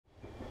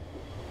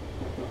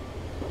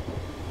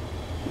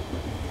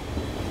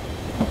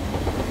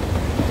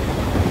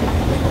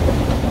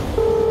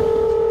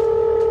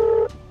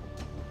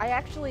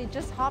actually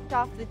just hopped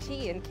off the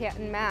T in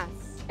Canton, Mass,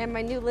 and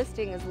my new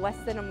listing is less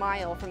than a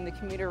mile from the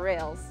commuter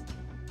rails.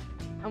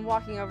 I'm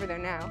walking over there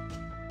now.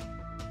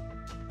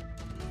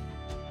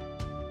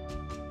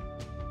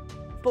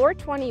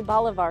 420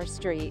 Bolivar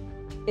Street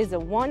is a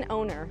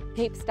one-owner,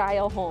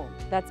 Cape-style home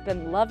that's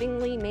been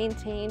lovingly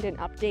maintained and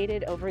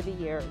updated over the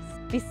years.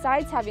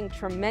 Besides having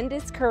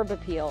tremendous curb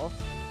appeal,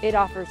 it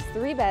offers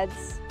 3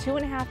 beds,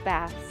 2.5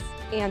 baths,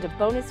 and a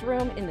bonus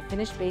room in the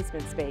finished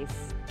basement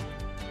space.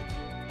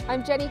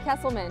 I'm Jenny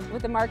Kesselman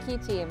with the Marquee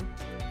team.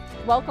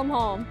 Welcome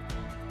home.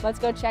 Let's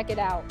go check it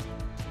out.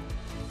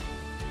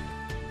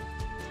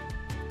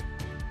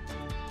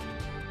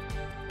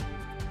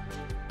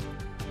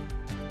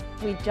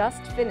 We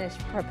just finished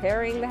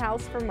preparing the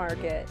house for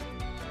market.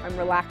 I'm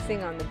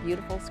relaxing on the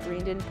beautiful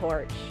screened-in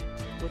porch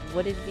with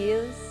wooded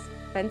views,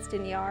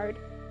 fenced-in yard,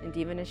 and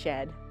even a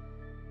shed.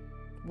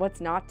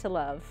 What's not to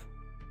love?